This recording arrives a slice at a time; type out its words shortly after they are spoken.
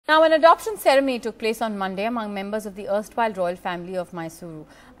Now, an adoption ceremony took place on Monday among members of the erstwhile royal family of Mysore.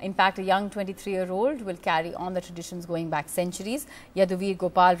 In fact, a young 23-year-old will carry on the traditions going back centuries. Yaduveer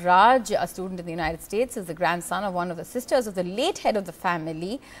Gopal Raj, a student in the United States, is the grandson of one of the sisters of the late head of the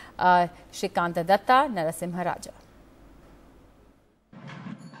family, Srikantadatta Narisimharaja.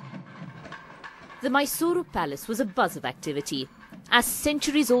 The Mysore palace was a buzz of activity as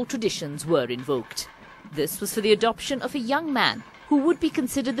centuries-old traditions were invoked. This was for the adoption of a young man who would be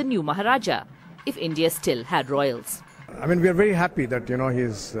considered the new Maharaja if India still had royals. I mean, we are very happy that,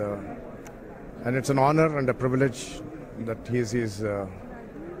 he's, and it's an honor and a privilege that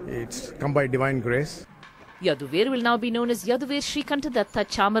it's come by divine grace. Yaduveer will now be known as Yaduveer Srikantadatta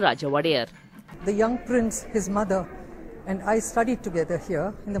Narisimharaja Wodeyar. The young prince, his mother, and I studied together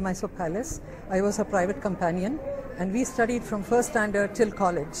here in the Mysore Palace. I was her private companion, and we studied from first standard till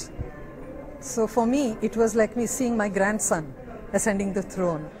college. So for me, it was like me seeing my grandson ascending the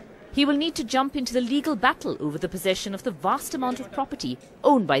throne. He will need to jump into the legal battle over the possession of the vast amount of property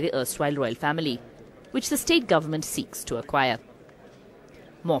owned by the erstwhile royal family, which the state government seeks to acquire.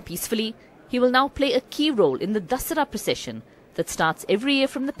 More peacefully, he will now play a key role in the Dasara procession that starts every year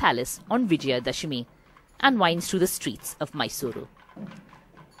from the palace on Vijayadashami and winds through the streets of Mysore.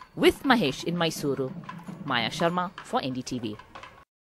 With Mahesh in Mysore, Maya Sharma for NDTV.